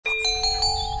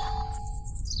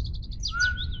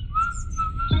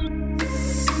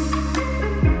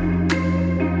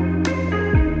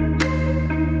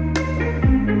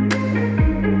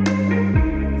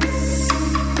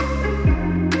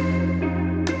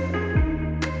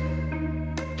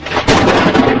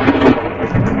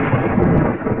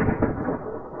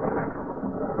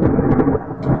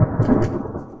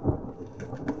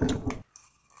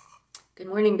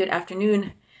morning, good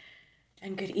afternoon,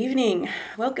 and good evening.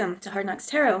 Welcome to Hard Knocks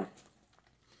Tarot.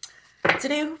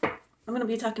 Today, I'm going to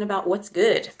be talking about what's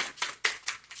good.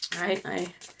 All right,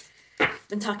 I've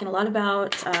been talking a lot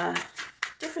about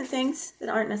different things that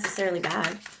aren't necessarily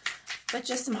bad, but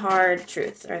just some hard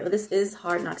truths. All right, well, this is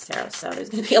Hard Knocks Tarot, so there's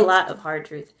going to be a lot of hard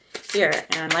truth here,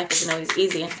 and life isn't always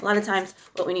easy. And a lot of times,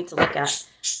 what we need to look at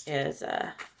is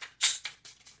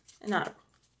not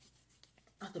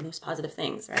the most positive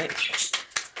things, right?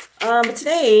 But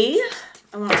today,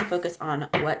 I want to focus on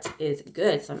what is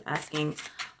good. So I'm asking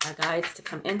our guides to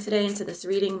come in today into this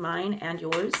reading, mine and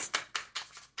yours.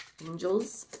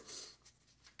 Angels,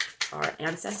 our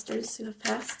ancestors who have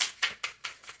passed,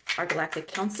 our galactic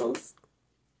councils,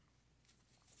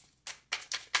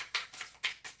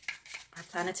 our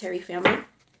planetary family,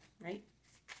 right?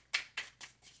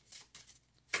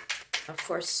 Of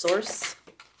course, Source,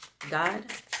 God.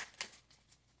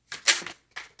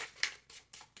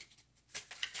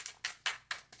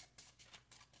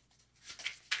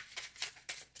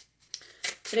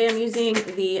 Today I'm using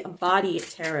the Body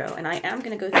Tarot, and I am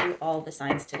going to go through all the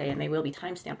signs today, and they will be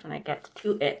time-stamped when I get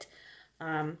to it,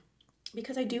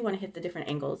 because I do want to hit the different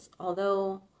angles.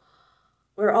 Although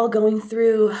we're all going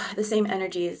through the same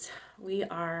energies, we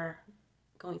are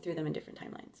going through them in different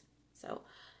timelines. So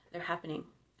they're happening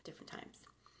at different times.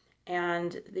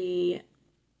 And the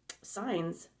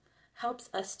signs helps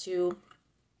us to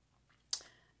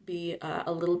be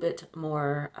a little bit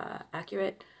more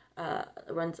accurate,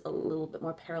 runs a little bit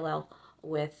more parallel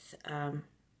with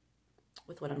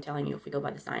what I'm telling you if we go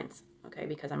by the signs, okay?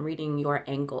 Because I'm reading your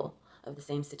angle of the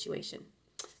same situation.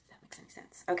 If that makes any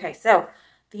sense. Okay, so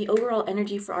the overall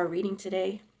energy for our reading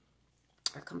today,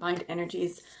 our combined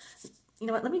energies, you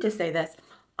know what, let me just say this.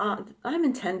 I'm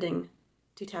intending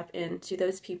to tap into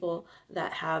those people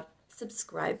that have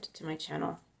subscribed to my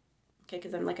channel, okay?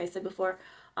 Because like I said before,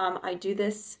 I do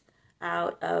this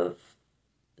out of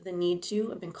the need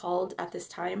to. I've been called at this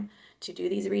time to do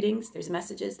these readings. There's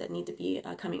messages that need to be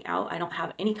coming out. I don't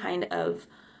have any kind of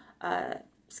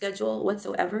schedule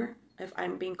whatsoever. If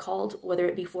I'm being called, whether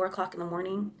it be 4 o'clock in the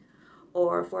morning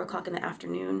or 4 o'clock in the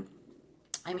afternoon,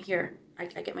 I'm here. I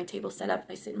get my table set up,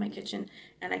 I sit in my kitchen,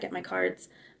 and I get my cards,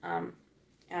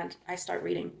 and I start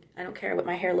reading. I don't care what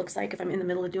my hair looks like, if I'm in the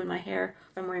middle of doing my hair,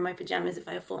 if I'm wearing my pajamas, if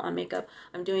I have full-on makeup.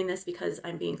 I'm doing this because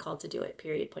I'm being called to do it,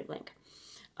 period, point blank.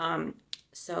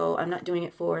 So I'm not doing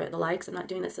it for the likes, I'm not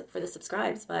doing this for the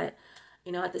subscribes, but,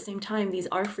 you know, at the same time, these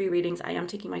are free readings. I am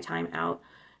taking my time out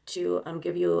to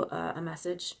give you a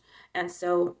message. And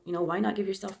so, you know, why not give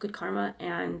yourself good karma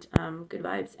and good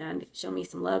vibes and show me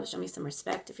some love, show me some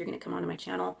respect if you're going to come onto my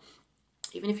channel.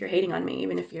 Even if you're hating on me,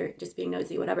 even if you're just being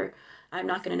nosy, whatever, I'm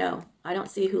not going to know. I don't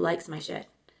see who likes my shit.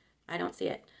 I don't see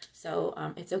it. So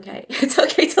it's okay. It's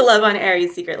okay to love on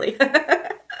Aries secretly.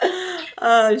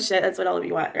 Oh, shit. That's what all of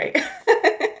you want, right?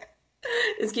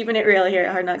 Just keeping it real here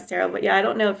at Hard Knocks Tarot. But yeah, I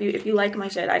don't know if you like my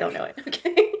shit. I don't know it,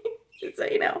 okay? Just so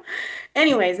you know.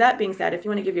 Anyways, that being said, if you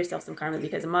want to give yourself some karma,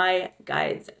 because my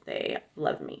guides, they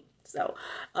love me. So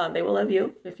they will love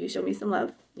you if you show me some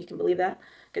love. You can believe that.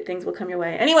 Good things will come your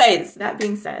way. Anyways, that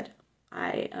being said,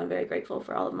 I am very grateful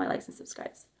for all of my likes and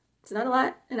subscribes. It's not a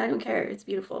lot, and I don't care. It's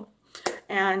beautiful.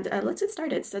 And let's get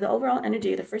started. So the overall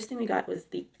energy, the first thing we got was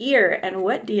the ear. And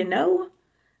what do you know?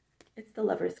 It's the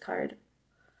Lover's card.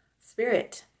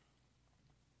 Spirit.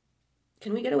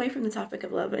 Can we get away from the topic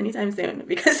of love anytime soon?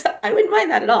 Because I wouldn't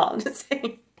mind that at all. I'm just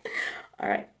saying. All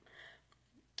right.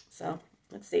 So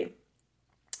let's see.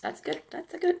 That's good.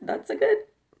 That's a good.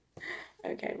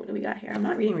 Okay, what do we got here? I'm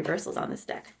not reading reversals on this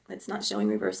deck. It's not showing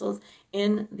reversals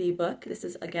in the book. This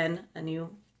is, again, a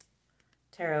new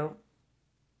tarot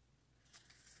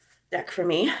deck for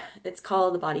me. It's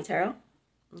called the Body Tarot.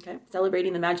 Okay,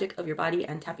 celebrating the magic of your body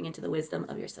and tapping into the wisdom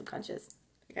of your subconscious.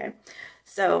 Okay,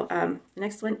 so the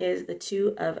next one is the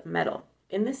Two of Metal.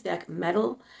 In this deck,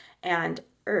 metal and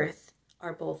earth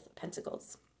are both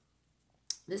pentacles.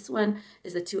 This one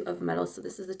is the Two of Metal. So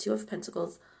this is the Two of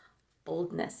Pentacles,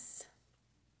 boldness.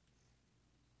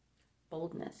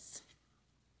 Boldness.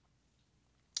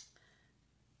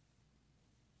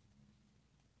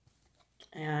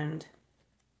 And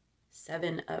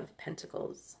Seven of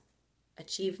Pentacles,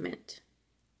 achievement.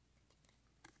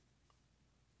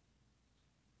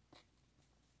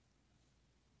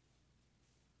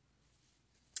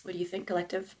 What do you think,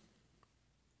 collective?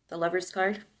 The Lover's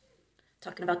card,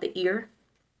 talking about the ear.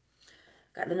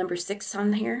 Got the number 6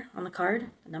 on here, on the card,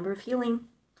 the number of healing.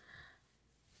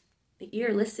 The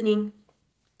ear, listening,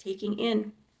 taking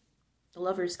in. The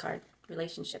Lover's card,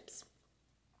 relationships.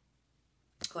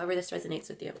 However this resonates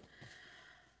with you.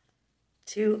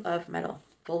 Two of Metal,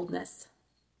 boldness.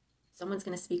 Someone's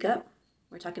going to speak up.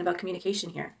 We're talking about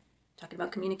communication here. Talking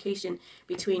about communication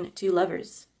between two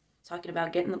lovers. Talking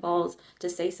about getting the balls to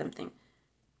say something.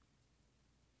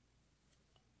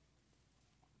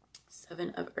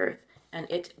 Seven of Earth. And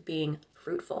it being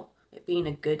fruitful. It being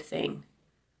a good thing.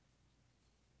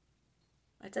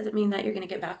 That doesn't mean that you're going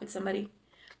to get back with somebody.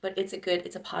 But it's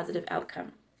a positive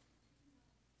outcome.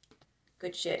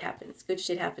 Good shit happens. Good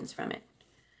shit happens from it.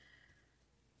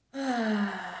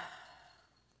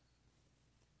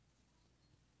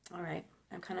 All right.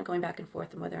 I'm kind of going back and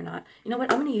forth on whether or not, you know what,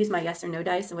 I'm going to use my yes or no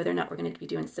dice and whether or not we're going to be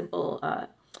doing a simple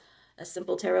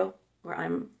tarot where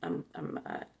I'm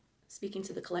speaking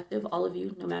to the collective, all of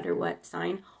you, no matter what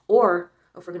sign, or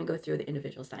if we're going to go through the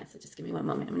individual signs. So just give me one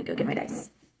moment. I'm going to go get my dice.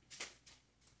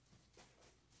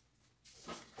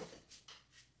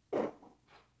 Okay.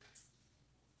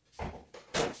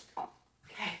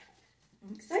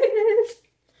 I'm excited.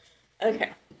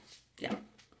 Okay. Yeah.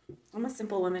 I'm a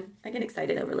simple woman. I get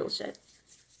excited over little shit.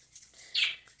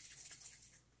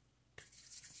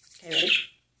 Okay, ready?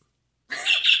 All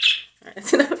right,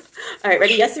 that's enough. All right,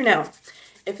 ready? Yes or no?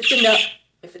 If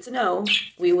it's a no,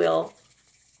 we will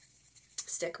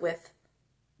stick with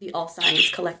the all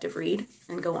signs collective read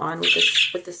and go on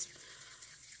with this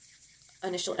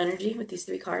initial energy with these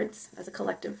 3 cards as a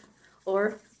collective.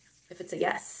 Or if it's a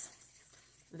yes,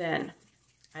 then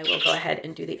I will go ahead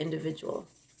and do the individual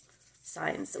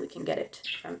signs so we can get it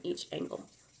from each angle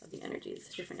of the energies,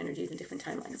 different energies and different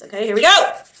timelines. Okay, here we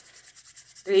go.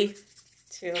 3,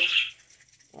 2,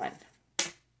 1.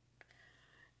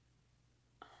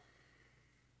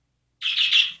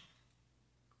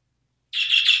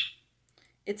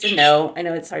 It's a no. I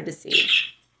know it's hard to see.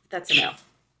 That's a no.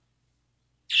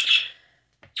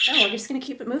 No, we're just going to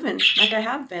keep it moving like I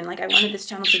have been, like I wanted this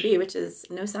channel to be, which is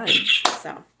no signs.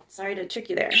 So, sorry to trick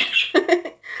you there.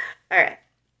 All right.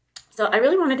 So I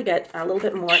really wanted to get a little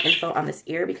bit more info on this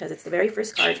ear because it's the very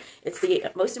first card. It's the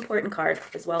most important card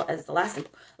as well as the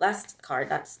last card.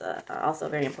 That's also a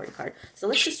very important card. So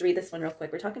let's just read this one real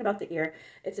quick. We're talking about the ear.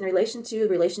 It's in relation to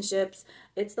relationships.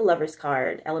 It's the Lover's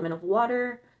card. Element of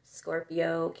water,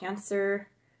 Scorpio, Cancer,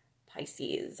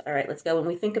 Pisces. All right, let's go. When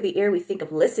we think of the ear, we think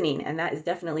of listening, and that is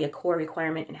definitely a core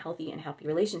requirement in healthy and happy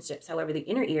relationships. However, the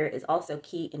inner ear is also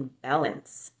key in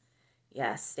balance.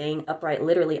 Yes, staying upright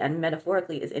literally and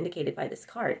metaphorically is indicated by this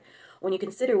card. When you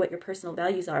consider what your personal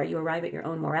values are, you arrive at your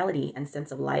own morality and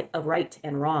sense of right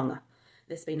and wrong.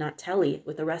 This may not tally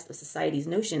with the rest of society's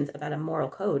notions about a moral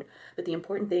code, but the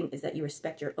important thing is that you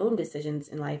respect your own decisions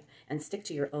in life and stick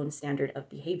to your own standard of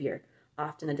behavior.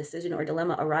 Often a decision or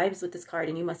dilemma arrives with this card,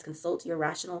 and you must consult your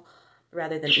rational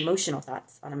rather than emotional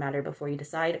thoughts on a matter before you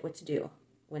decide what to do.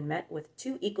 When met with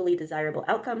 2 equally desirable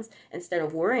outcomes, instead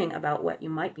of worrying about what you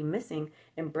might be missing,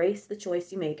 embrace the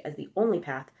choice you make as the only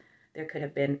path there could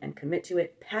have been and commit to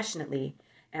it passionately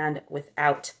and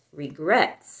without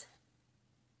regrets.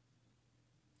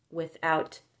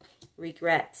 Without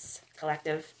regrets,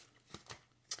 collective.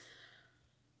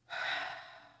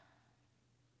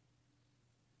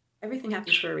 Everything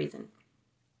happens for a reason.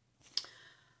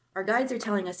 Our guides are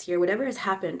telling us here, whatever has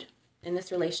happened in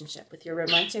this relationship with your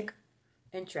romantic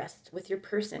interest, with your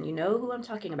person, you know who I'm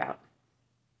talking about.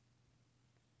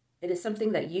 It is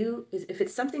something that if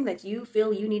it's something that you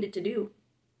feel you needed to do,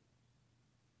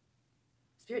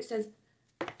 Spirit says,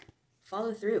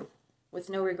 follow through with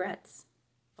no regrets.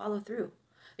 Follow through.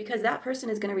 Because that person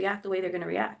is going to react the way they're going to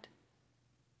react.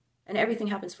 And everything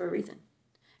happens for a reason.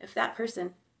 If that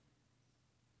person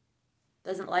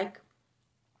doesn't like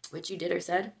what you did or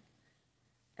said,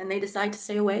 and they decide to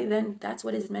stay away, then that's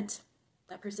what is meant.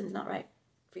 That person is not right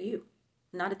for you.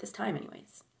 Not at this time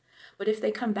anyways. But if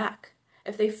they come back,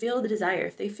 if they feel the desire,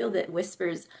 if they feel the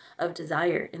whispers of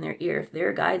desire in their ear, if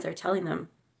their guides are telling them,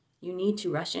 you need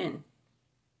to rush in.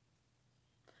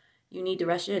 You need to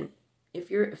rush in.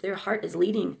 If their heart is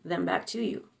leading them back to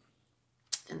you,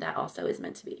 then that also is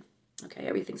meant to be. Okay,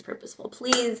 everything's purposeful.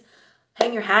 Please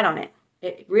hang your hat on it.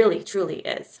 It really, truly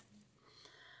is.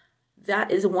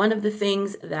 That is one of the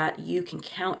things that you can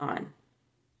count on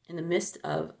in the midst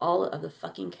of all of the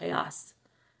fucking chaos.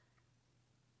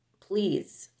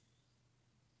 Please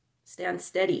stand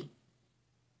steady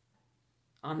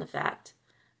on the fact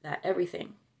that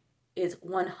everything is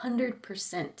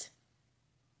 100%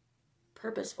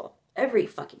 purposeful. Every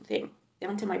fucking thing.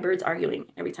 Down to my birds arguing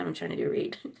every time I'm trying to do a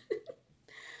read.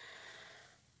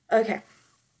 Okay.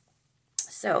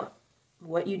 So,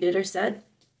 what you did or said,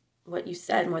 what you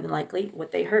said more than likely,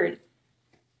 what they heard,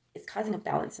 is causing a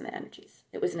balance in the energies.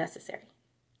 It was necessary.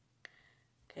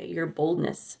 Okay, your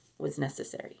boldness was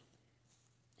necessary.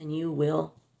 And you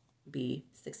will be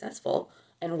successful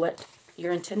in what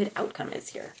your intended outcome is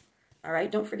here. All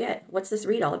right, don't forget. What's this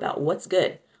read all about? What's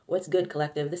good? What's good,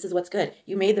 collective? This is what's good.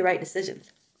 You made the right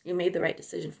decisions. You made the right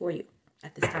decision for you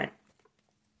at this time.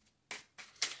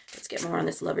 Let's get more on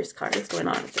this Lover's card. What's going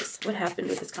on with this? What happened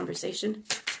with this conversation?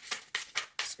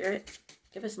 Spirit,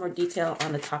 give us more detail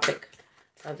on the topic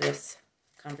of this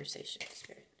conversation,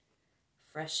 Spirit.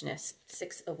 Freshness.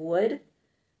 Six of Wood.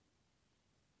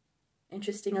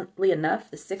 Interestingly enough,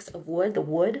 the Six of Wood, the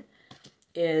wood,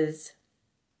 is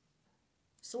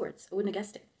swords. I wouldn't have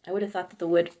guessed it. I would have thought that the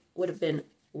wood would have been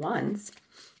wands,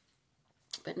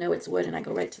 but no, it's wood, and I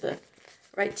go right to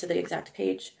the exact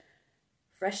page.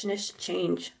 Freshness,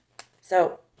 change.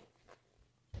 So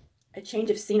a change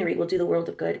of scenery will do the world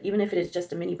of good. Even if it is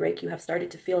just a mini break, you have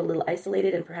started to feel a little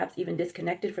isolated and perhaps even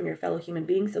disconnected from your fellow human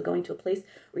beings. So going to a place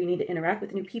where you need to interact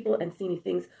with new people and see new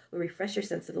things will refresh your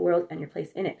sense of the world and your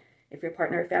place in it. If your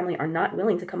partner or family are not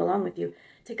willing to come along with you,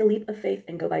 take a leap of faith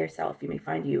and go by yourself. You may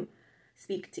find you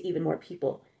speak to even more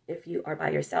people if you are by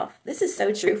yourself. This is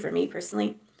so true for me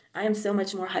personally. I am so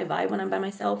much more high vibe when I'm by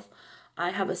myself.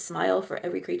 I have a smile for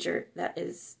every creature that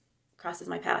crosses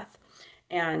my path.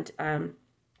 And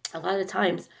a lot of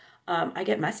times I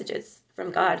get messages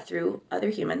from God through other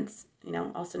humans,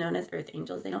 also known as earth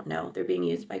angels. They don't know. They're being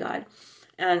used by God.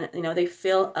 And, they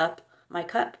fill up my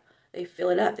cup. They fill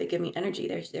it up. They give me energy.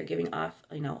 They're giving off,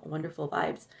 wonderful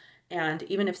vibes. And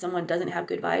even if someone doesn't have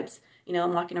good vibes,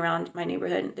 I'm walking around my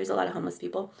neighborhood. There's a lot of homeless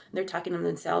people. They're talking to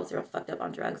themselves. They're all fucked up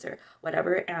on drugs or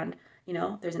whatever. And,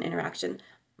 there's an interaction,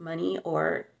 money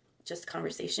or just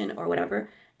conversation or whatever.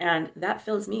 And that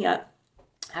fills me up,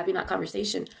 having that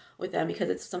conversation with them, because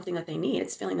it's something that they need.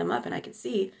 It's filling them up. And I can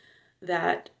see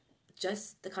that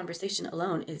just the conversation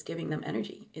alone is giving them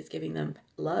energy, is giving them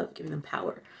love, giving them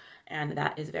power. And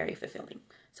that is very fulfilling.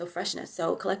 So freshness.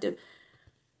 So collective.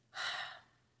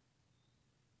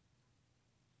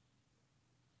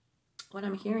 What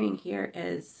I'm hearing here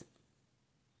is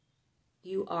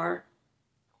you are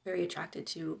very attracted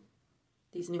to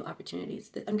these new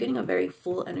opportunities. I'm getting a very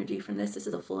full energy from this. This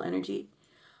is a full energy.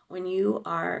 When you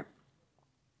are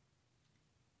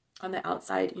on the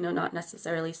outside, not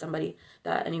necessarily somebody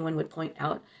that anyone would point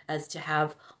out as to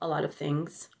have a lot of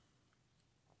things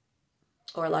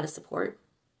or a lot of support.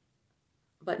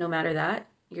 But no matter that,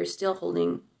 you're still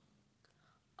holding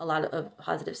a lot of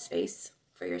positive space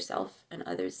for yourself and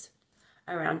others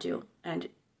around you. And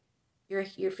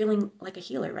you're feeling like a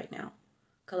healer right now,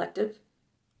 collective.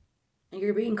 And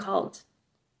you're being called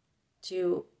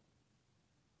to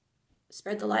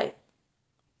spread the light.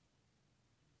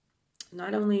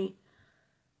 Not only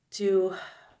to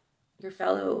your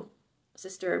fellow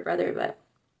sister or brother, but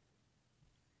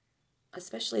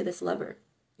especially this lover,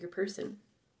 your person.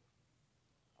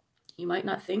 You might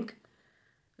not think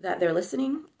that they're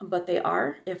listening, but they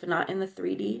are. If not in the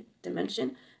 3D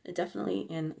dimension, definitely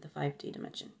in the 5D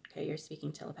dimension. Okay, you're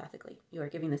speaking telepathically. You are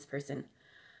giving this person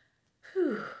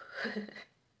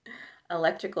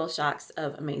electrical shocks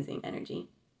of amazing energy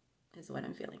is what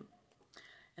I'm feeling.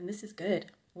 And this is good.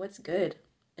 What's good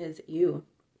is you.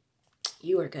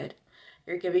 You are good.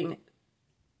 You're giving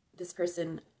this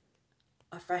person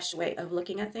a fresh way of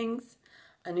looking at things,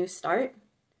 a new start,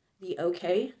 the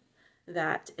okay,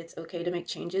 that it's okay to make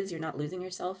changes. You're not losing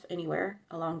yourself anywhere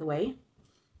along the way.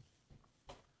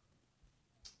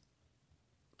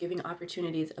 Giving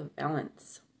opportunities of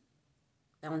balance,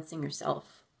 balancing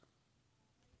yourself,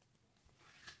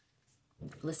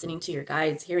 listening to your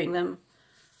guides, hearing them.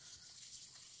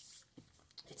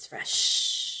 It's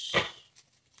fresh.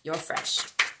 You're fresh.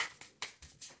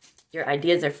 Your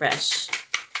ideas are fresh.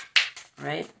 All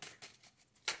right?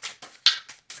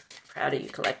 Proud of you,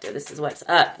 collective. This is what's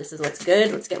up. This is what's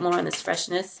good. Let's get more on this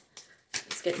freshness.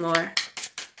 Let's get more.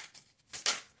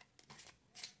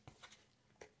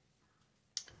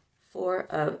 Four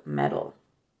of Metal.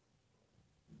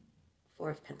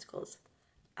 Four of Pentacles.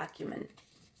 Acumen.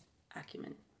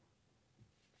 Acumen.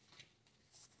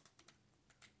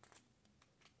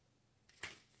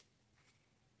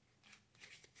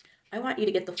 I want you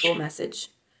to get the full message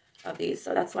of these,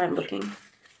 so that's why I'm looking.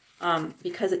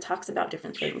 Because it talks about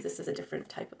different things. This is a different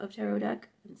type of tarot deck,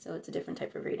 and so it's a different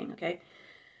type of reading, okay?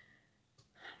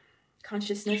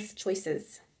 Consciousness,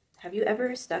 choices. Have you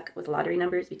ever stuck with lottery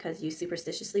numbers because you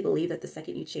superstitiously believe that the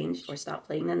second you change or stop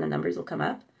playing them, the numbers will come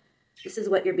up? This is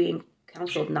what you're being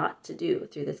counseled not to do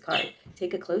through this card.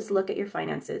 Take a close look at your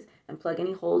finances and plug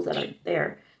any holes that are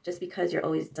there just because you're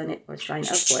always done it or sign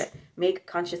up for it. Make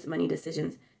conscious money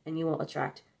decisions and you will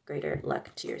attract greater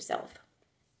luck to yourself.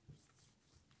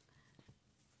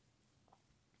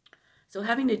 So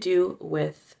having to do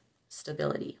with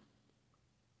stability,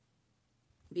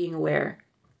 being aware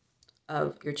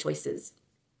of your choices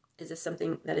Is this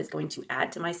something that is going to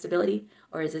add to my stability,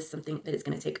 or is this something that is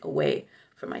going to take away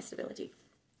from my stability?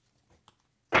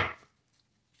 Okay.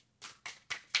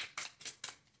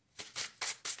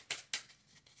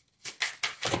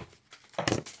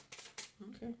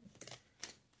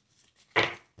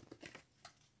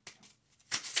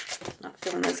 Not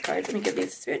feeling those cards. Let me give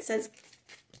these, Spirit says,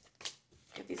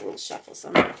 give these a little shuffle. So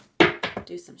I'm going to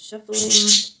do some shuffling.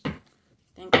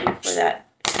 Thank you for that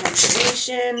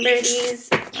motivation, birdies.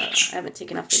 I haven't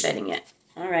taken off the bedding yet.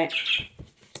 All right.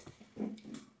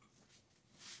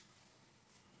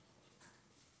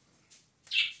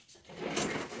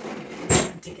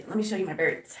 Let me show you my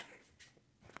birds.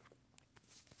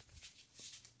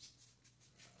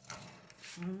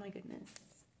 Oh my goodness.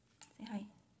 Say hi.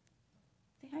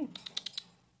 Say hi.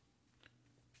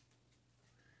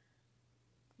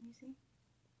 Can you see?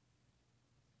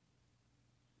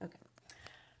 Okay.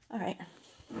 All right.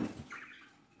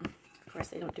 Of course,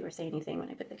 they don't do or say anything when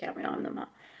I put the camera on them. All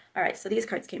right, so these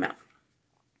cards came out.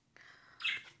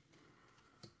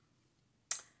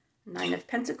 9 of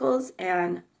Pentacles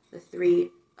and the 3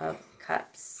 of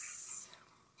Cups.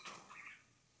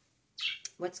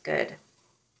 What's good?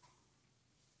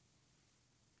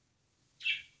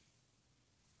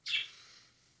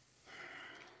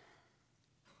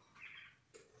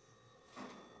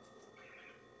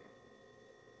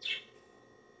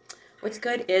 What's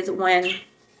good is when, I'm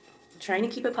trying to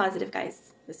keep it positive,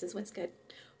 guys. This is what's good.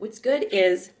 What's good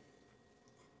is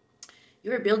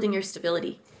you are building your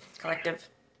stability, collective.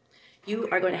 You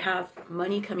are going to have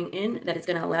money coming in that is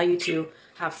going to allow you to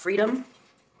have freedom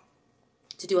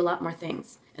to do a lot more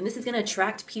things. And this is going to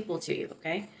attract people to you,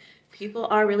 okay? People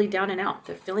are really down and out.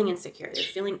 They're feeling insecure. They're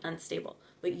feeling unstable.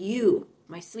 But you,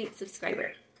 my sweet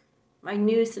subscriber, my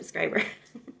new subscriber,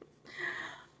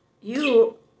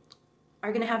 you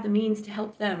are going to have the means to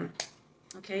help them,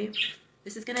 okay?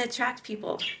 This is going to attract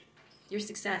people. Your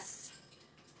success,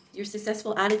 your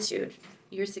successful attitude,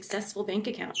 your successful bank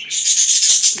account,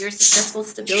 your successful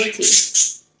stability.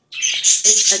 It's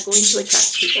going to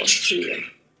attract people to you.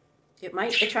 It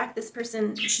might attract this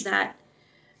person that,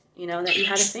 you know, that you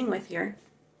had a thing with here.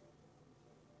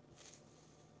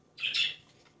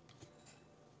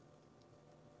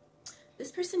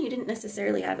 This person you didn't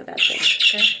necessarily have a bad thing,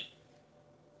 okay?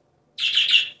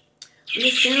 We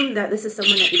assume that this is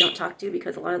someone that you don't talk to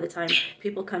because a lot of the time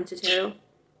people come to tarot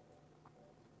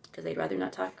because they'd rather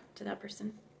not talk to that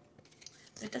person.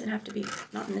 But it doesn't have to be.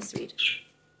 Not in this read.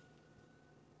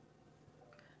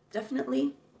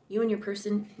 Definitely, you and your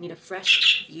person need a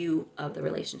fresh view of the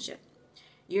relationship.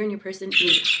 You and your person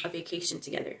need a vacation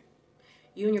together.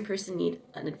 You and your person need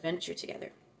an adventure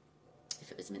together.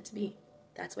 If it was meant to be.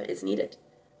 That's what is needed.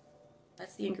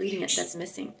 That's the ingredient that's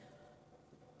missing.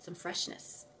 Some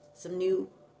freshness. Some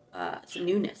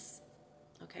newness,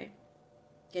 okay?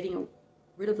 Getting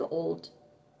rid of the old,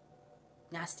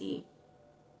 nasty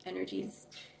energies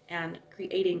and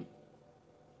creating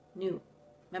new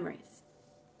memories.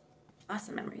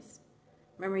 Awesome memories.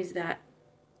 Memories that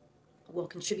will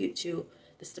contribute to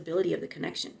the stability of the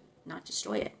connection, not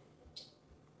destroy it.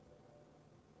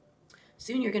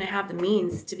 Soon you're going to have the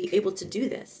means to be able to do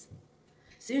this.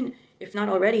 Soon, if not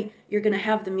already, you're going to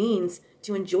have the means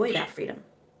to enjoy that freedom.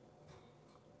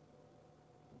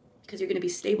 Because you're going to be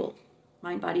stable,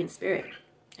 mind, body, and spirit.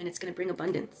 And it's going to bring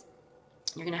abundance.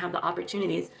 You're going to have the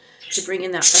opportunities to bring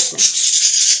in that freshness.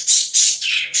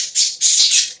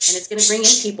 And it's going to bring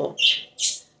in people,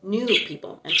 new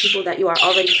people, and people that you are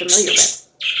already familiar with.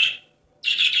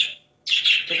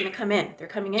 They're going to come in. They're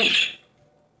coming in.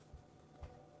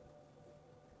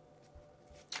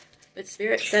 But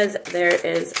Spirit says there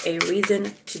is a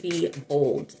reason to be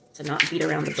bold, to not beat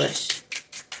around the bush.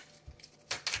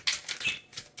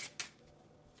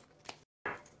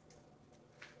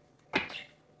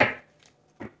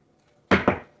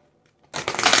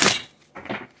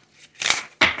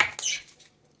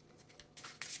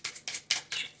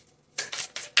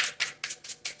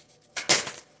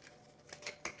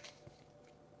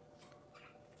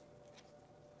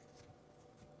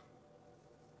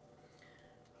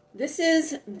 This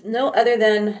is no other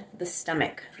than the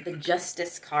stomach, the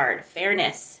Justice card,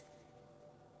 fairness.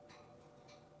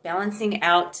 Balancing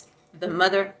out the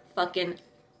motherfucking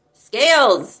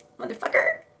scales,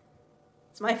 motherfucker.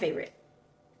 It's my favorite.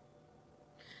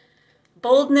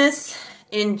 Boldness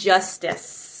in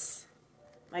justice.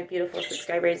 My beautiful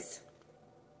subscribers.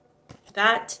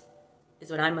 That is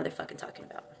what I'm motherfucking talking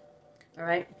about. All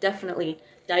right? Definitely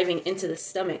diving into the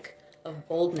stomach of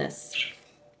boldness.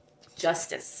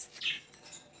 Justice,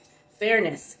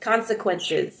 fairness,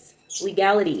 consequences,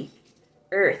 legality,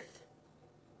 earth.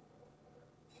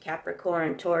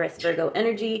 Capricorn, Taurus, Virgo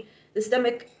energy. The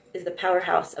stomach is the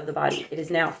powerhouse of the body. It is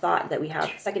now thought that we have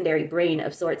a secondary brain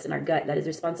of sorts in our gut that is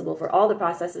responsible for all the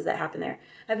processes that happen there.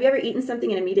 Have you ever eaten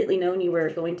something and immediately known you were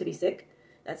going to be sick?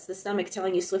 That's the stomach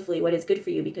telling you swiftly what is good for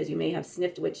you, because you may have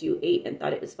sniffed what you ate and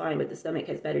thought it was fine, but the stomach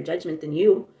has better judgment than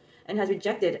you and has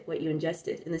rejected what you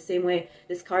ingested. In the same way,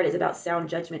 this card is about sound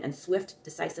judgment and swift,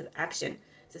 decisive action.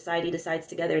 Society decides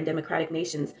together in democratic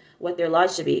nations what their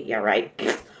laws should be. Yeah,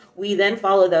 right. We then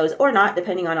follow those, or not,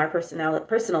 depending on our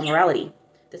personal morality.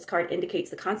 This card indicates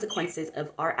the consequences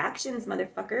of our actions,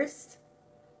 motherfuckers.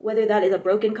 Whether that is a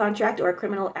broken contract or a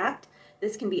criminal act,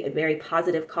 this can be a very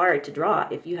positive card to draw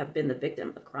if you have been the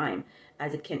victim of crime,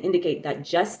 as it can indicate that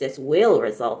justice will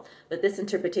result. But this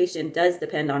interpretation does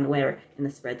depend on where in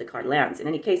the spread the card lands. In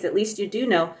any case, at least you do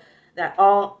know that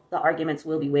all the arguments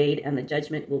will be weighed and the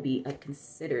judgment will be a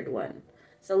considered one.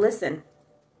 So listen.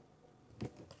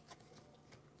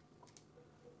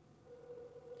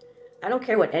 I don't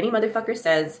care what any motherfucker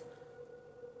says.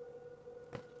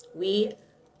 We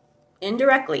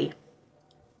indirectly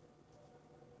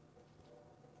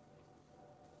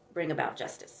bring about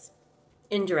justice.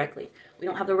 Indirectly. We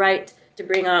don't have the right to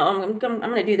bring out, oh, I'm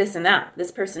going to do this and that.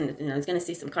 This person, is going to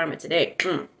see some karma today.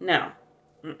 No.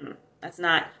 That's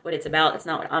not what it's about. That's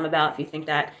not what I'm about. If you think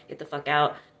that, get the fuck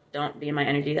out. Don't be in my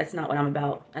energy. That's not what I'm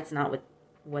about. That's not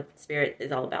what spirit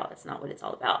is all about. That's not what it's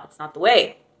all about. It's not the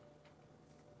way.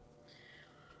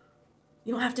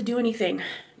 You don't have to do anything.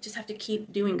 You just have to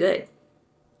keep doing good.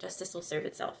 Justice will serve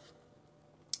itself.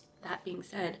 That being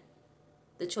said,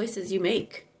 the choices you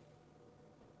make,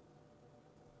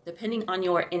 depending on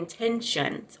your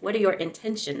intentions. What are your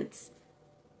intentions?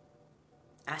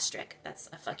 Asterisk. That's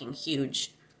a fucking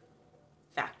huge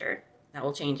factor. That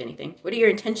will change anything. What are your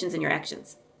intentions and your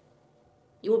actions?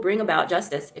 You will bring about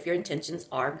justice if your intentions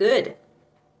are good.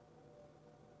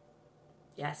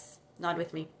 Yes. Nod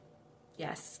with me.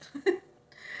 Yes.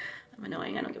 I'm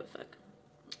annoying. I don't give a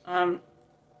fuck.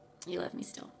 You love me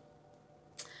still.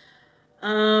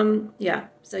 Yeah.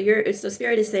 So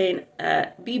Spirit is saying,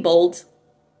 be bold.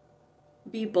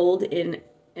 Be bold in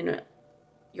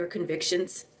your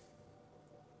convictions.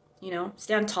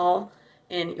 Stand tall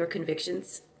in your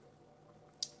convictions.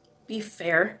 Be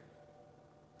fair.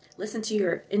 Listen to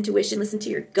your intuition. Listen to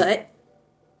your gut.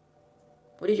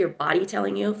 What is your body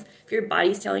telling you? If your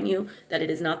body's telling you that it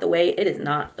is not the way, it is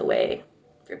not the way.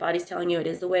 If your body's telling you it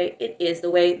is the way, it is the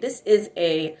way. This is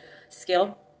a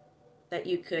skill that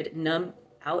you could numb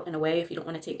out in a way if you don't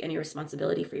want to take any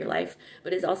responsibility for your life.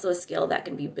 But it's also a skill that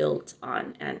can be built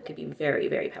on and could be very,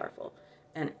 very powerful.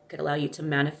 And could allow you to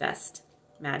manifest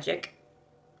magic,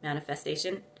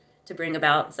 manifestation, to bring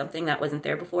about something that wasn't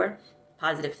there before,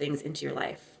 positive things into your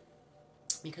life.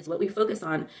 Because what we focus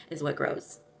on is what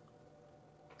grows.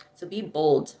 So be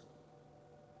bold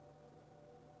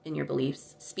in your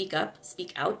beliefs. Speak up,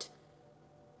 speak out,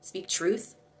 speak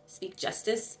truth, speak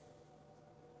justice,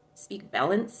 speak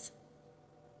balance.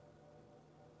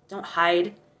 Don't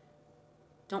hide.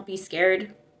 Don't be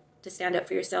scared to stand up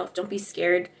for yourself. Don't be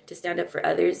scared to stand up for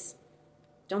others.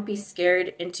 Don't be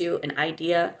scared into an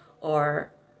idea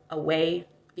or a way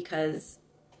because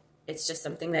it's just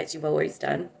something that you've always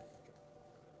done.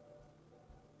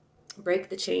 Break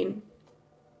the chain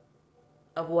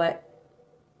of what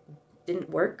didn't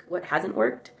work, what hasn't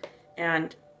worked,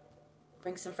 and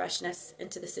bring some freshness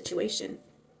into the situation.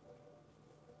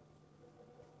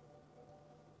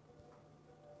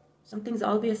 Something's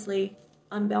obviously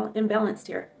imbalanced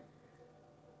here.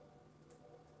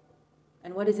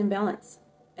 And what is imbalance?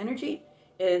 Energy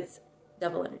is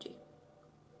devil energy.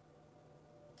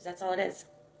 Because that's all it is.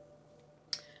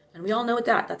 And we all know what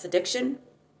that's addiction.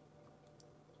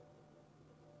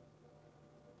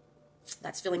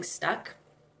 That's feeling stuck.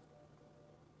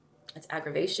 It's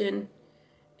aggravation.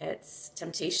 It's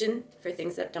temptation for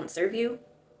things that don't serve you.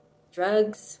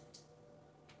 Drugs.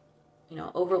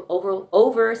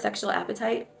 Over sexual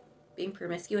appetite. Being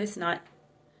promiscuous, not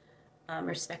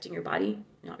respecting your body,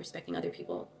 not respecting other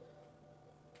people.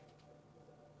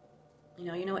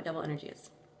 You know what devil energy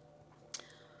is.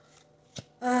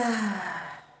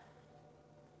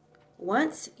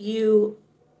 Once you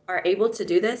are able to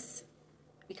do this,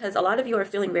 because a lot of you are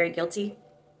feeling very guilty,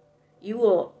 you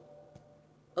will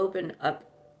open up.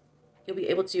 You'll be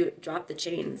able to drop the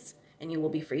chains, and you will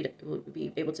be free. Will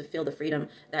be able to feel the freedom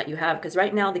that you have. Because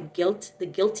right now, the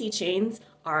guilty chains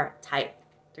are tight.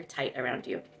 They're tight around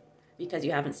you because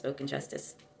you haven't spoken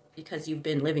justice, because you've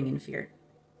been living in fear.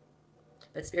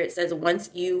 But Spirit says once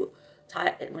you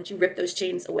rip those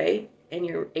chains away and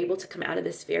you're able to come out of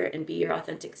this fear and be your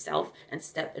authentic self and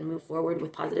step and move forward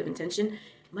with positive intention,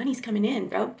 money's coming in,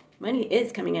 bro. Money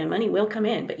is coming in. Money will come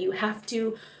in, but you have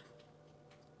to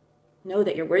know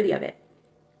that you're worthy of it.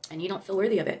 And you don't feel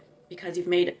worthy of it because you've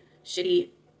made shitty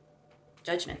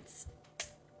judgments.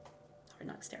 Hard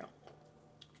Knocks Tarot.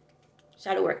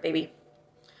 Shadow work, baby.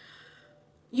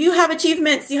 You have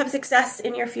achievements. You have success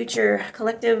in your future,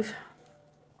 collective.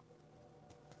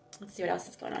 Let's see what else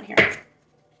is going on here.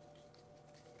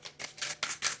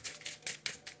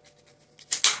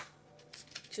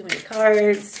 Too many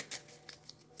cards.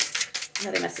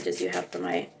 Other messages you have for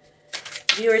my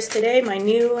viewers today, my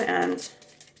new and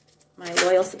my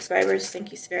loyal subscribers.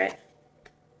 Thank you, Spirit.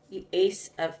 The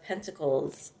Ace of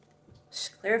Pentacles.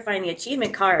 Clarifying the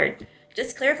achievement card.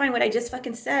 Just clarifying what I just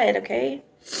fucking said, okay?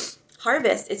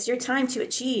 Harvest. It's your time to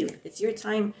achieve. It's your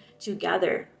time to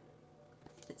gather.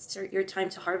 It's your time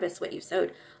to harvest what you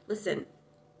sowed. Listen,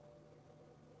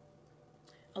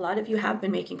 a lot of you have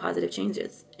been making positive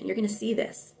changes, and you're going to see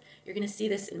this. You're going to see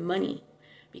this in money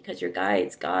because your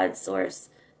guides, God, Source,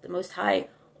 the Most High,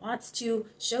 wants to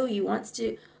show you, wants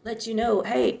to let you know,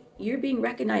 hey, you're being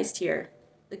recognized here.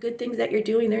 The good things that you're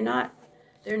doing, they're not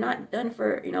done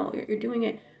for, you're doing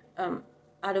it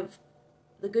out of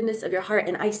the goodness of your heart,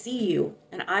 and I see you,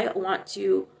 and I want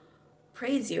to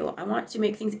praise you. I want to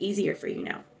make things easier for you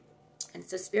now. And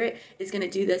so Spirit is going to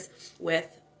do this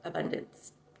with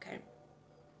abundance, okay?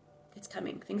 It's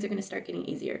coming. Things are going to start getting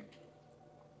easier.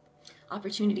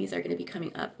 Opportunities are going to be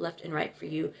coming up left and right for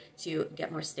you to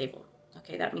get more stable,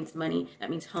 okay? That means money, that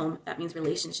means home, that means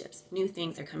relationships. New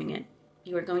things are coming in.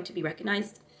 You are going to be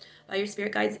recognized by your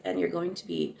spirit guides, and you're going to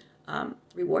be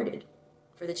rewarded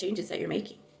for the changes that you're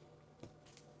making.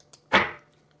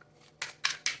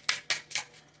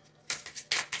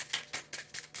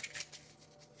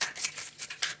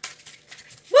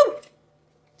 Woo!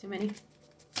 Too many.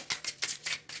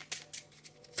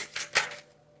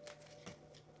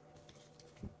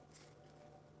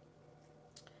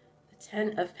 The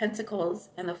Ten of Pentacles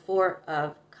and the Four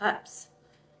of Cups.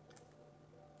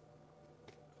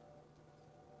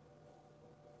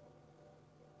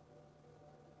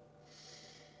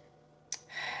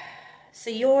 So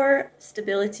your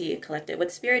stability, collective,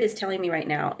 what Spirit is telling me right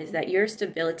now is that your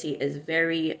stability is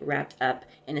very wrapped up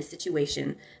in a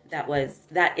situation that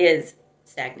is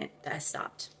stagnant, that has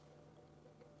stopped.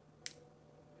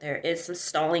 There is some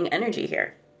stalling energy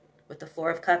here with the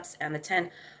Four of Cups and the Ten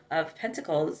of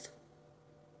Pentacles.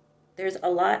 There's a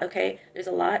lot, okay? There's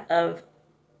a lot of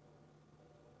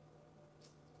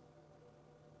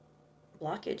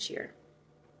blockage here.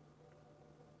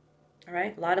 All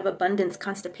right? A lot of abundance,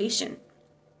 constipation.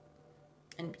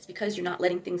 And it's because you're not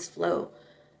letting things flow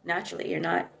naturally.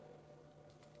 You're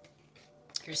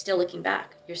still looking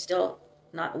back. You're still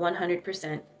not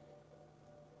 100%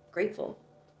 grateful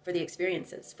for the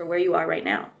experiences, for where you are right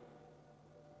now.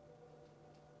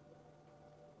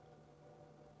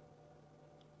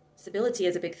 Stability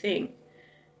is a big thing.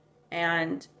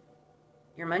 And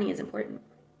your money is important.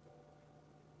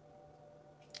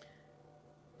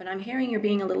 But I'm hearing you're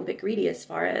being a little bit greedy as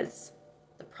far as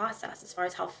the process, as far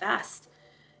as how fast.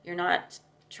 You're not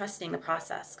trusting the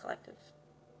process, collective.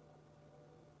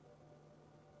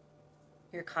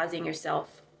 You're causing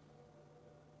yourself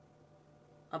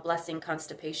a blessing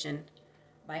constipation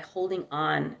by holding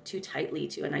on too tightly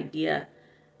to an idea,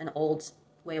 an old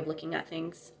way of looking at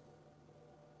things.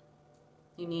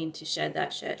 You need to shed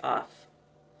that shit off.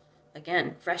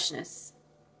 Again, freshness.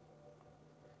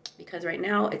 Because right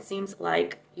now it seems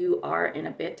like you are in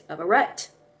a bit of a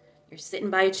rut. You're sitting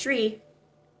by a tree,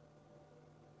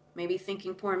 maybe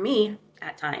thinking, poor me,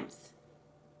 at times.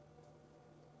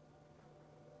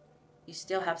 You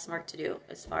still have some work to do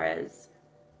as far as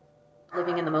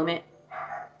living in the moment.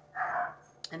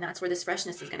 And that's where this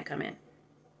freshness is going to come in.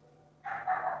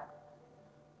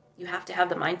 You have to have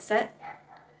the mindset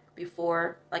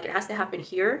before, like it has to happen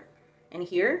here and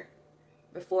here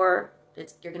before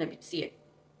you're going to see it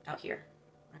out here.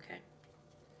 Okay.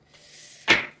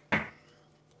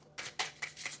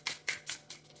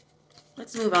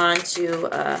 Let's move on to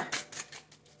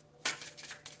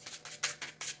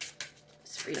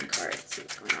this Freedom card. Let's see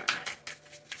what's going on.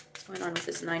 What's going on with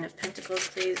this Nine of Pentacles,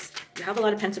 please? You have a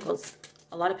lot of pentacles.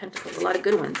 A lot of pentacles. A lot of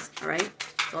good ones. All right?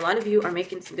 So a lot of you are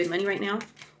making some good money right now.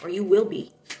 Or you will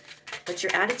be. But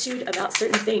your attitude about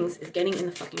certain things is getting in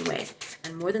the fucking way.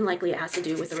 And more than likely it has to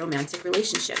do with a romantic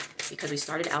relationship. Because we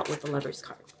started out with the Lover's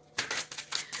card.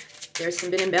 There's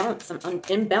some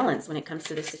imbalance when it comes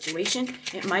to this situation.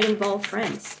 It might involve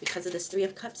friends because of this Three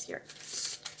of Cups here.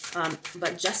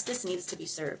 But justice needs to be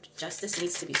served. Justice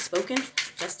needs to be spoken.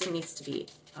 Justice needs to be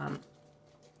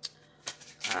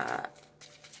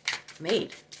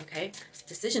made. Okay?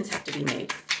 Decisions have to be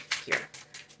made here.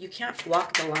 You can't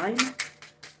walk the line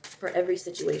for every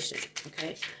situation,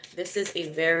 okay? This is a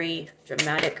very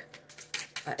dramatic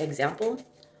example,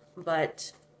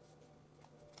 but,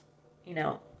 you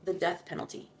know, the death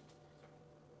penalty.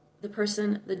 The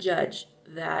person, the judge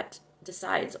that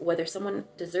decides whether someone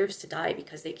deserves to die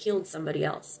because they killed somebody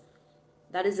else.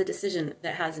 That is a decision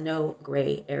that has no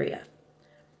gray area.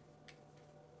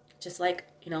 Just like,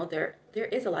 you know, there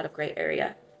is a lot of gray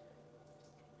area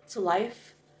to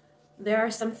life. There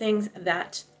are some things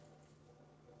that,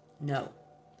 no.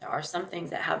 There are some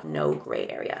things that have no gray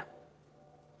area.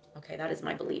 Okay, that is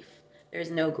my belief. There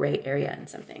is no gray area in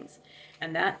some things.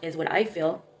 And that is what I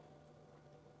feel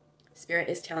Spirit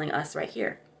is telling us right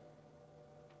here.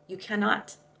 You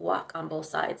cannot walk on both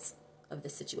sides of the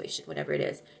situation, whatever it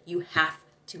is. You have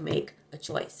to make a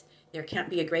choice. There can't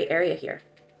be a gray area here.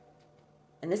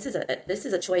 And this is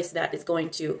a choice that is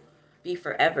going to be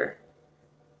forever.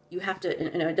 You have to,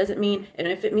 you know, it doesn't mean, and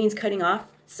if it means cutting off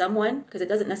someone, because it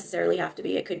doesn't necessarily have to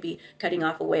be, it could be cutting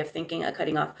off a way of thinking,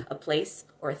 cutting off a place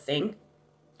or a thing.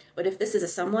 But if this is a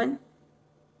someone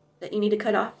that you need to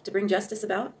cut off to bring justice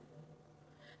about,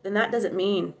 then that doesn't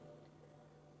mean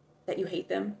that you hate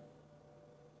them.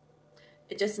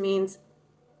 It just means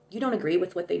you don't agree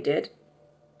with what they did,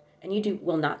 and you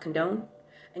will not condone,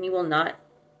 and you will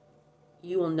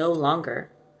no longer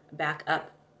back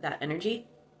up that energy.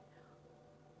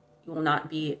 You will not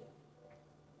be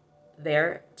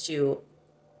there to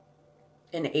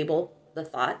enable the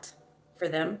thought for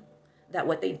them that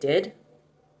what they did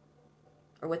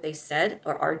or what they said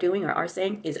or are doing or are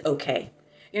saying is okay.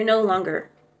 You're no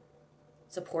longer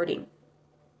supporting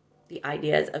the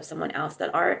ideas of someone else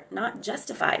that are not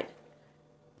justified.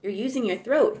 You're using your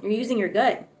throat. You're using your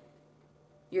gut.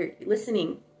 You're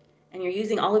listening, and you're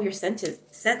using all of your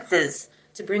senses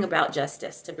to bring about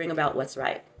justice, to bring about what's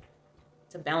right,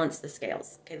 to balance the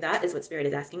scales. Okay, that is what Spirit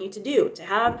is asking you to do, to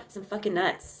have some fucking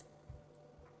nuts,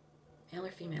 male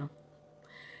or female,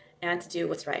 and to do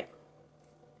what's right.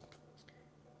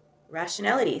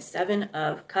 Rationality, 7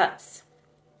 of Cups.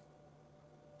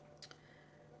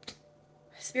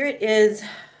 Spirit is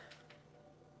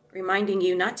reminding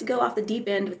you not to go off the deep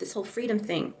end with this whole freedom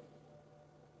thing.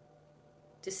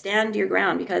 To stand your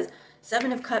ground, because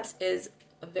 7 of Cups is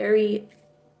a very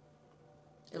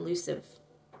elusive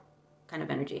kind of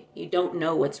energy. You don't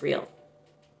know what's real.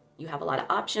 You have a lot of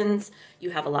options.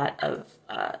 You have a lot of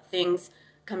things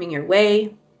coming your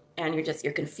way, and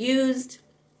you're confused.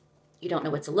 You don't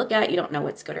know what to look at. You don't know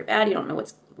what's good or bad. You don't know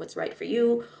what's right for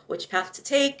you, which path to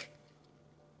take.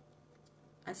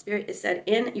 And Spirit is said,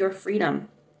 in your freedom,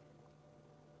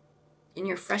 in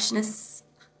your freshness,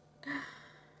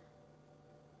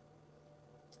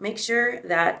 make sure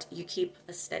that you keep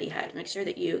a steady head. Make sure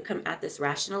that you come at this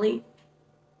rationally,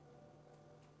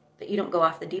 that you don't go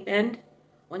off the deep end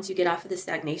once you get off of the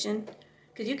stagnation.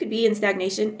 Because you could be in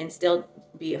stagnation and still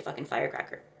be a fucking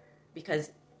firecracker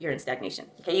because you're in stagnation.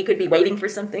 Okay, you could be waiting for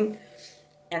something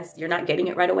and you're not getting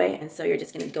it right away, and so you're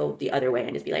just going to go the other way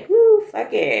and just be like, woo,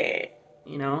 fuck it,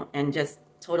 you know, and just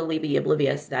totally be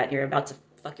oblivious that you're about to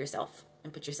fuck yourself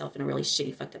and put yourself in a really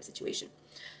shitty, fucked up situation.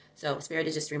 So Spirit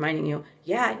is just reminding you,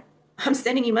 yeah, I'm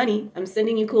sending you money. I'm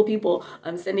sending you cool people.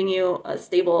 I'm sending you a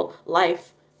stable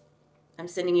life. I'm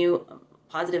sending you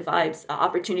positive vibes,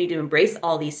 opportunity to embrace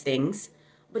all these things,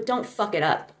 but don't fuck it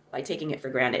up by taking it for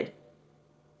granted.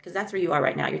 Because that's where you are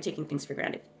right now. You're taking things for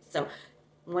granted. So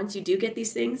once you do get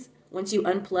these things, once you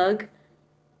unplug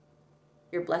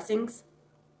your blessings,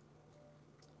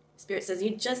 Spirit says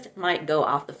you just might go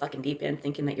off the fucking deep end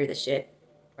thinking that you're the shit,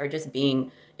 or just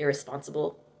being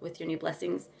irresponsible with your new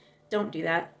blessings. Don't do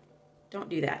that. Don't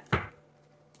do that.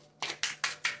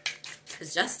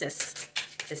 Because justice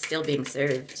is still being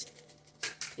served.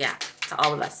 Yeah, to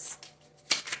all of us.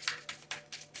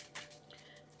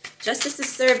 Justice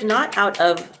is served not out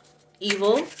of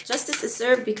evil. Justice is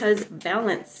served because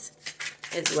balance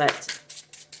is what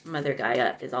Mother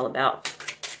Gaia is all about.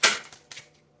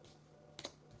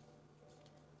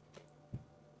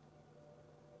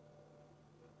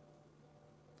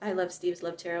 I love Steve's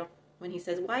Love Tarot when he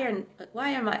says, why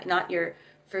am I not your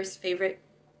first favorite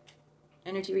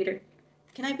energy reader?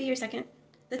 Can I be your second?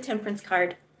 The Temperance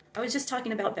card. I was just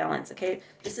talking about balance, okay?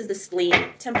 This is the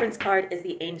spleen. Temperance card is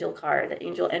the angel card, the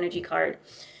angel energy card.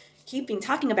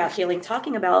 Talking about healing,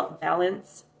 talking about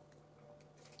balance,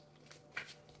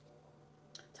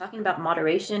 talking about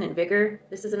moderation and vigor.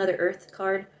 This is another earth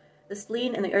card. The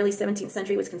spleen in the early 17th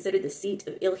century was considered the seat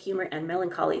of ill humor and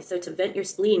melancholy. So to vent your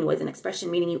spleen was an expression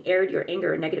meaning you aired your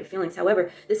anger or negative feelings. However,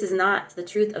 this is not the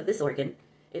truth of this organ.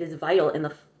 It is vital in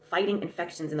the fighting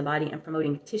infections in the body and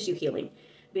promoting tissue healing.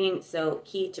 being so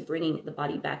key to bringing the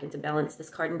body back into balance. This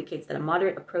card indicates that a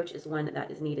moderate approach is one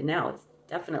that is needed now. It's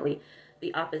definitely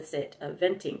the opposite of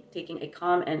venting. Taking a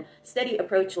calm and steady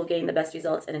approach will gain the best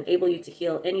results and enable you to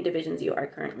heal any divisions you are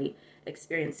currently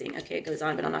experiencing. Okay, it goes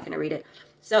on, but I'm not going to read it.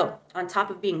 So, on top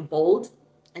of being bold,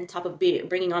 on top of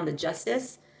bringing on the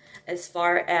justice, as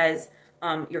far as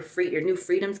your new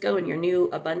freedoms go and your new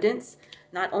abundance,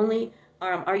 not only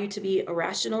are you to be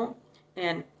irrational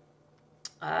and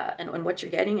what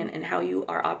you're getting and how you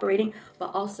are operating,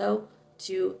 but also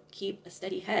to keep a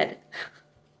steady head.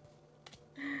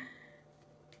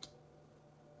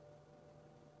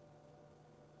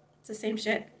 It's the same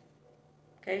shit,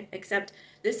 okay? Except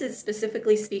this is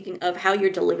specifically speaking of how you're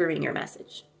delivering your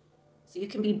message. So you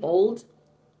can be bold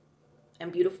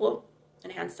and beautiful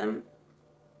and handsome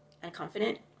and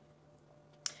confident,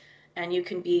 and you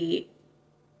can be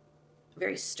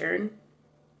very stern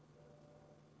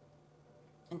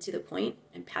and to the point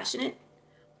and passionate,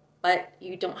 but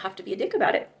you don't have to be a dick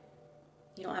about it.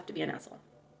 You don't have to be an asshole.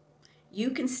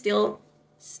 You can still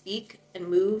speak and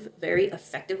move very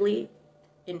effectively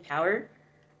in power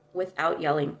without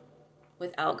yelling,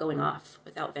 without going off,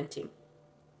 without venting.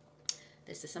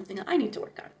 This is something that I need to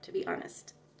work on, to be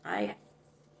honest. I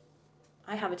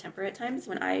have a temper at times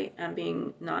when I am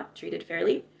being not treated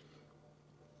fairly.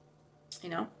 You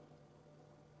know?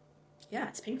 Yeah,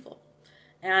 it's painful.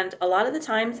 And a lot of the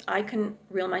times I can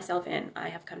reel myself in.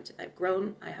 I've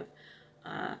grown, I have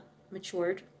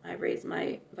matured, I've raised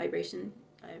my vibration,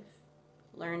 I've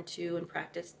learned to and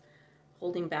practiced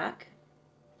holding back,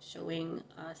 showing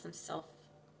some self,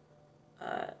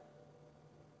 I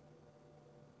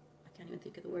can't even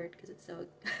think of the word because it's so,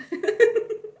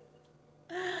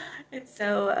 it's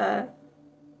so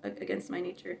against my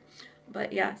nature.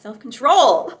 But yeah,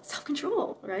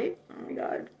 self-control, right? Oh my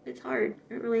God, it's hard.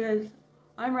 It really is.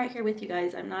 I'm right here with you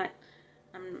guys. I'm not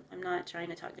trying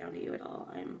to talk down to you at all.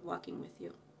 I'm walking with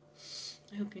you.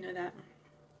 I hope you know that.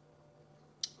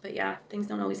 But yeah, things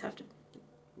don't always have to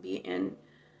be in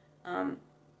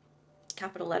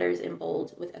capital letters in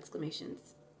bold with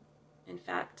exclamations. In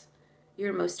fact,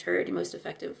 you're most heard, you're most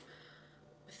effective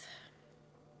with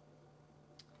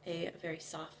a very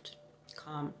soft,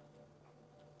 calm,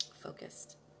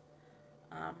 focused,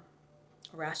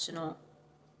 rational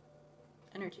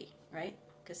energy, right?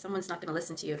 Because someone's not going to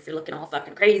listen to you if you're looking all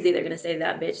fucking crazy. They're going to say,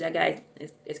 that bitch, that guy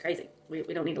is crazy. We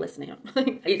don't need to listen to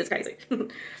him. He's just crazy.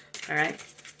 All right.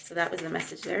 So that was the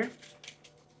message there.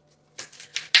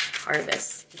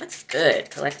 Harvest. What's good,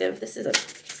 collective? This is a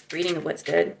reading of what's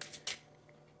good.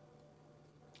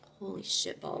 Holy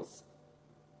shit balls.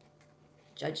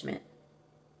 Judgment.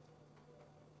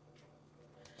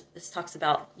 This talks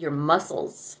about your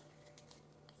muscles.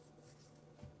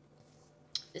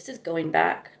 This is going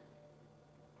back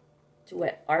to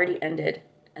what already ended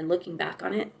and looking back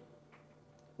on it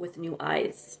with new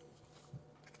eyes.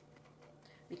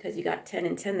 Because you got 10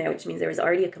 and 10 there, which means there was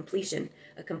already a completion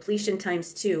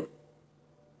times 2.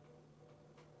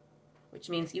 Which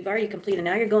means you've already completed.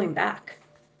 Now you're going back,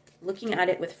 looking at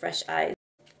it with fresh eyes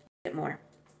a bit more.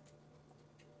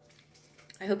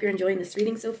 I hope you're enjoying this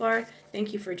reading so far.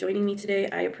 Thank you for joining me today.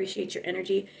 I appreciate your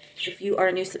energy. If you are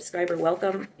a new subscriber,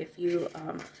 welcome. If you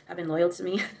have been loyal to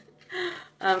me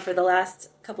for the last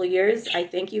couple of years, I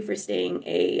thank you for staying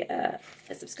a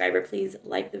subscriber. Please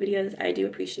like the videos. I do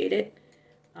appreciate it.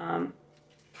 I'm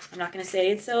not going to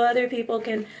say it's so other people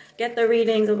can get the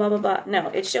readings and blah, blah, blah. No,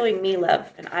 it's showing me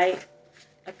love, and I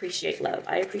appreciate love.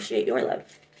 I appreciate your love.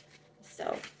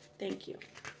 So thank you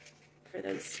for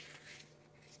those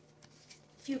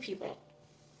few people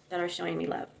that are showing me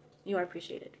love. You are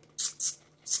appreciated.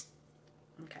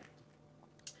 Okay.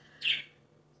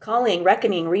 Calling,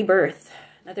 reckoning, rebirth.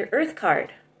 Another earth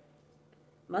card.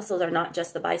 Muscles are not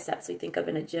just the biceps we think of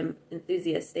in a gym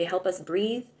enthusiast. They help us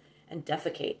breathe and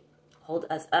defecate, hold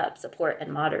us up, support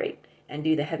and moderate, and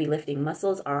do the heavy lifting.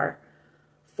 Muscles are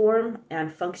form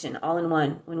and function all in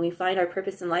one. When we find our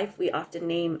purpose in life, we often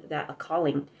name that a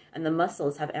calling, and the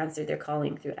muscles have answered their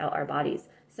calling throughout our bodies.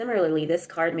 Similarly, this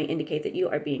card may indicate that you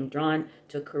are being drawn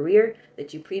to a career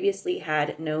that you previously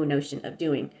had no notion of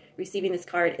doing. Receiving this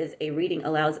card as a reading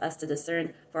allows us to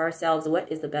discern for ourselves what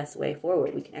is the best way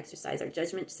forward. We can exercise our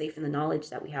judgment, safe in the knowledge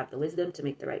that we have the wisdom to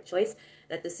make the right choice.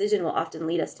 That decision will often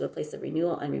lead us to a place of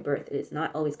renewal and rebirth. It is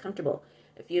not always comfortable.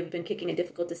 If you have been kicking a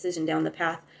difficult decision down the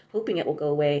path, hoping it will go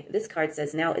away, this card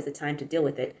says now is the time to deal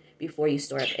with it before you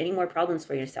store up any more problems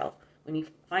for yourself. When you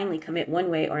finally commit one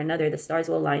way or another, the stars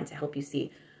will align to help you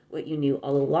see what you knew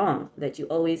all along, that you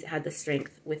always had the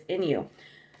strength within you.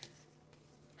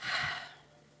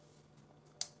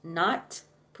 Not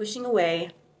pushing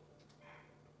away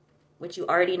what you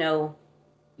already know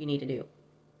you need to do.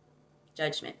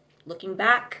 Judgment. Looking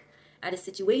back at a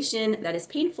situation that is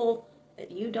painful,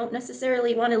 that you don't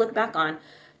necessarily want to look back on.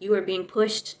 You are being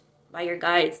pushed by your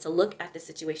guides to look at the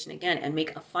situation again and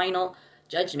make a final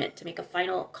judgment, to make a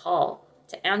final call,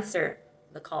 to answer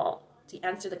the call, to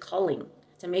answer the calling,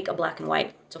 to make a black and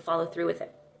white, to follow through with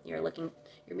it. You're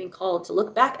being called to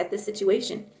look back at this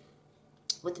situation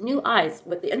with new eyes,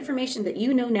 with the information that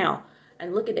you know now,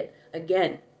 and look at it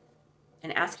again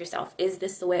and ask yourself, is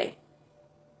this the way?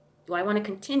 Do I want to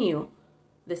continue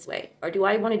this way? Or do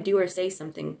I want to do or say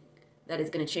something that is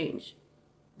going to change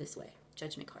this way?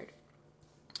 Judgment card.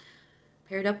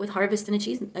 Paired up with harvest and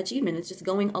achievement. It's just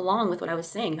going along with what I was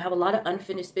saying. You have a lot of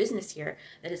unfinished business here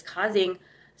that is causing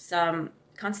some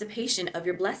constipation of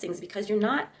your blessings because you're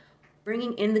not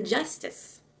bringing in the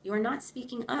justice. You are not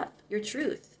speaking up your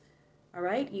truth. All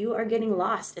right? You are getting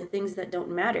lost in things that don't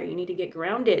matter. You need to get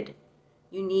grounded.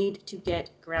 You need to get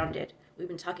grounded. We've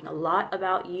been talking a lot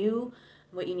about you,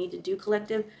 what you need to do,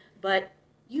 collective, but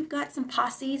you've got some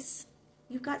posses.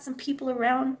 You've got some people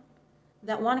around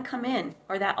that want to come in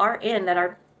or that are in, that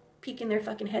are peeking their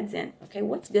fucking heads in. Okay,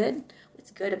 what's good?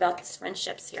 What's good about these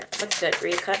friendships here? What's good?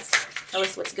 Three of Cups, tell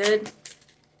us what's good.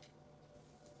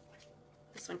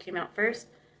 This one came out first.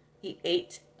 The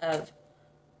 8 of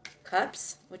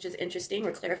Cups, which is interesting.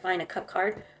 We're clarifying a cup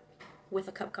card with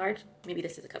a cup card. Maybe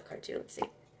this is a cup card too. Let's see.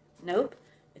 Nope.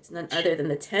 It's none other than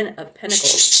the 10 of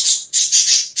Pentacles.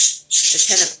 The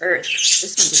 10 of Earth.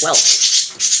 This one's wealth.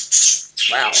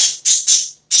 Wow.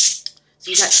 So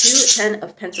you got 10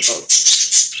 of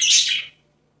Pentacles.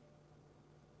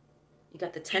 You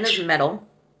got the 10 of Metal,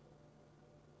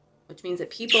 which means that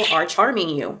people are charming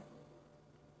you.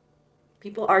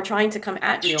 People are trying to come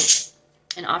at you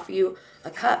and offer you a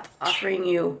cup, offering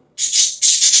you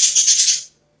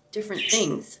different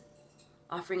things,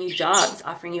 offering you jobs,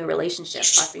 offering you a relationship,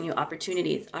 offering you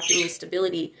opportunities, offering you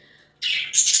stability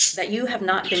that you have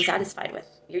not been satisfied with.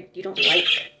 You don't like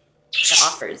the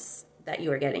offers that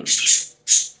you are getting.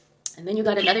 And then you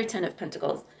got another 10 of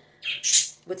Pentacles,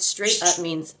 which straight up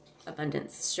means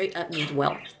abundance. Straight up means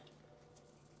wealth.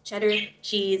 Cheddar,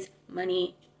 cheese,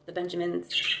 money, the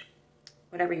Benjamins,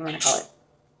 whatever you want to call it.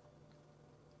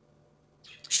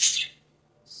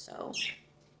 So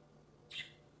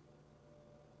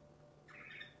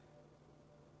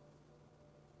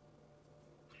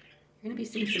you're going to be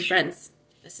seeing some friends.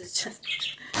 This is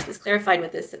just clarified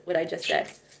with this, what I just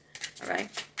said. All right.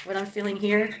 What I'm feeling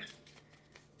here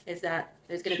is that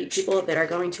there's going to be people that are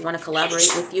going to want to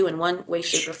collaborate with you in one way,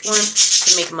 shape, or form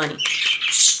to make money.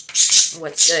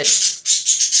 What's good?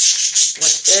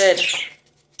 What's good?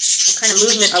 What kind of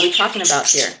movement are we talking about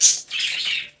here?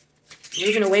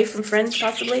 Moving away from friends,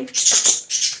 possibly?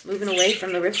 Moving away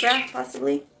from the riffraff,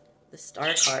 possibly? The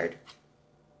Star card.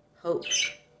 Hope.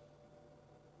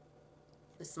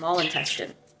 The small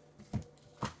intestine.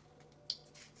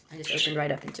 I just opened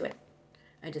right up into it.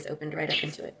 I just opened right up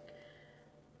into it.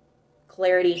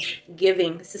 Clarity,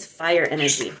 giving. This is fire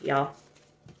energy, y'all.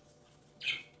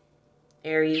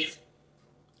 Aries,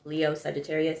 Leo,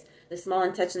 Sagittarius. The small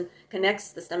intestine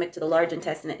connects the stomach to the large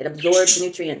intestine. It absorbs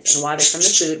nutrients and water from the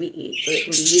food we eat so it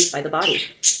can be used by the body.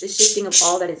 The shifting of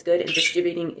all that is good and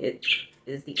distributing it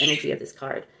is the energy of this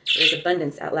card. There is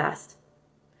abundance at last.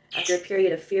 After a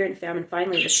period of fear and famine,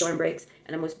 finally the storm breaks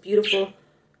and a most beautiful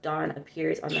dawn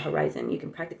appears on the horizon. You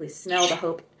can practically smell the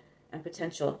hope and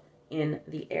potential in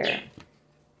the air.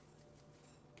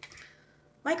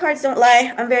 My cards don't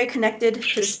lie. I'm very connected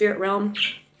to the spirit realm.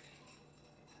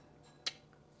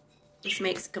 This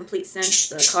makes complete sense.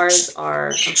 The cards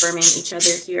are confirming each other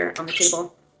here on the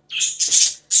table.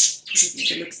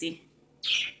 Look-see.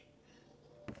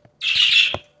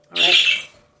 All right.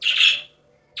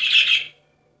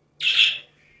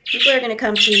 People are going to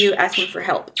come to you asking for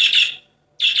help.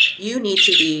 You need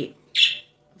to be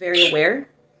very aware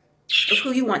of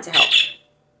who you want to help.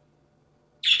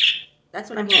 That's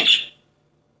what I'm hearing.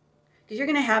 Because you're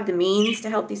going to have the means to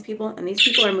help these people, and these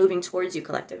people are moving towards you,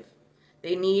 collective.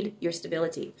 They need your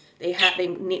stability. They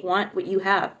want what you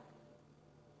have,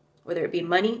 whether it be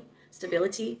money,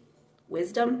 stability,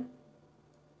 wisdom,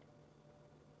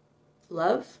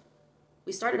 love.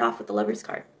 We started off with the Lover's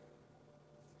card.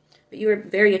 But you are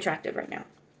very attractive right now.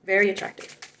 Very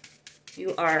attractive.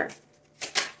 You are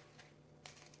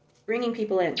bringing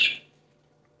people in.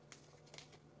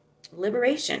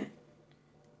 Liberation.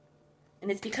 And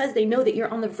it's because they know that you're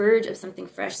on the verge of something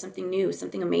fresh, something new,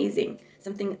 something amazing,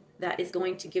 something that is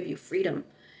going to give you freedom.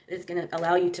 It's going to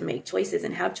allow you to make choices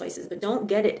and have choices. But don't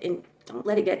get it and don't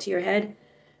let it get to your head.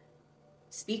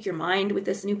 Speak your mind with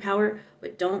this new power,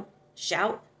 but don't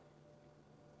shout.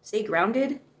 Stay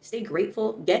grounded. Stay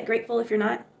grateful. Get grateful if you're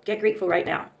not. Get grateful right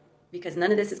now, because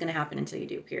none of this is going to happen until you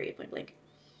do, period, point blank.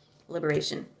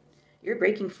 Liberation. You're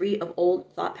breaking free of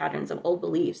old thought patterns, of old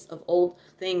beliefs, of old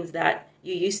things that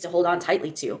you used to hold on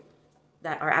tightly to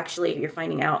that are actually, you're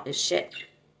finding out, is shit.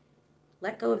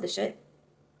 Let go of the shit.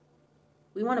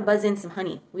 We want to buzz in some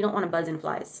honey. We don't want to buzz in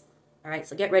flies. All right,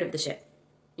 so get rid of the shit.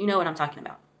 You know what I'm talking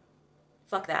about.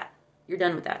 Fuck that. You're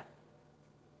done with that.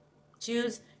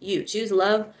 Choose you. Choose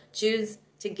love. Choose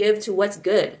to give to what's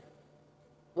good.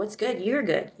 What's good? You're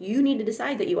good. You need to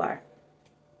decide that you are.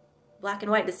 Black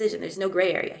and white decision. There's no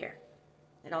gray area here.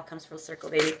 It all comes full circle,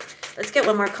 baby. Let's get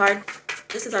one more card.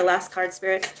 This is our last card,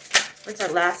 Spirit. What's our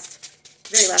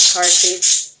very last card,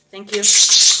 please? Thank you.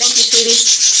 Thank you, sweetie.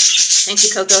 Thank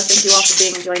you, Coco. Thank you all for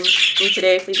being and joining me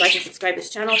today. Please like and subscribe to this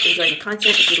channel if you're enjoying the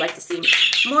content. If you'd like to see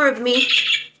more of me.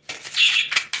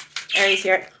 Aries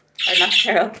here. Our Knox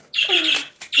Tarot. What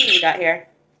do we got here?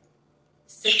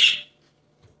 Six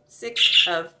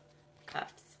of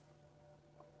Cups.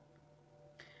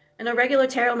 In a regular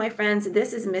tarot, my friends,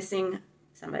 this is missing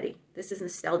somebody. This is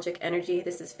nostalgic energy.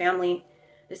 This is family.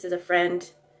 This is a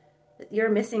friend. You're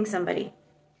missing somebody.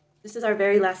 This is our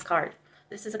very last card.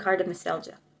 This is a card of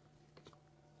nostalgia.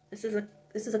 This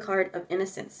is a card of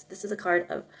innocence. This is a card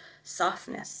of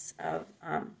softness, of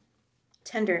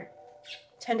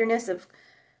tenderness, of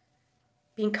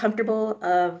being comfortable,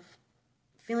 of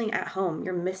feeling at home.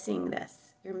 You're missing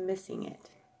this. You're missing it.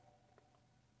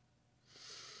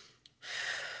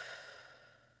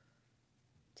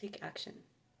 Take action.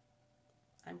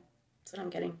 That's what I'm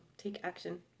getting. Take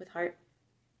action with heart,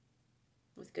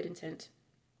 with good intent,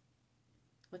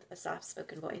 with a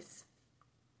soft-spoken voice,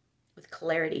 with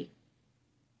clarity,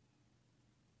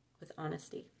 with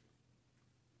honesty,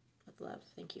 with love.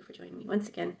 Thank you for joining me. Once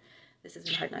again, this has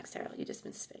been Hard Knocks Tarot. You've just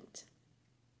been spanked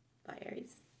by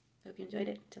Aries. Hope you enjoyed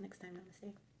it. Until next time,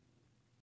 namaste.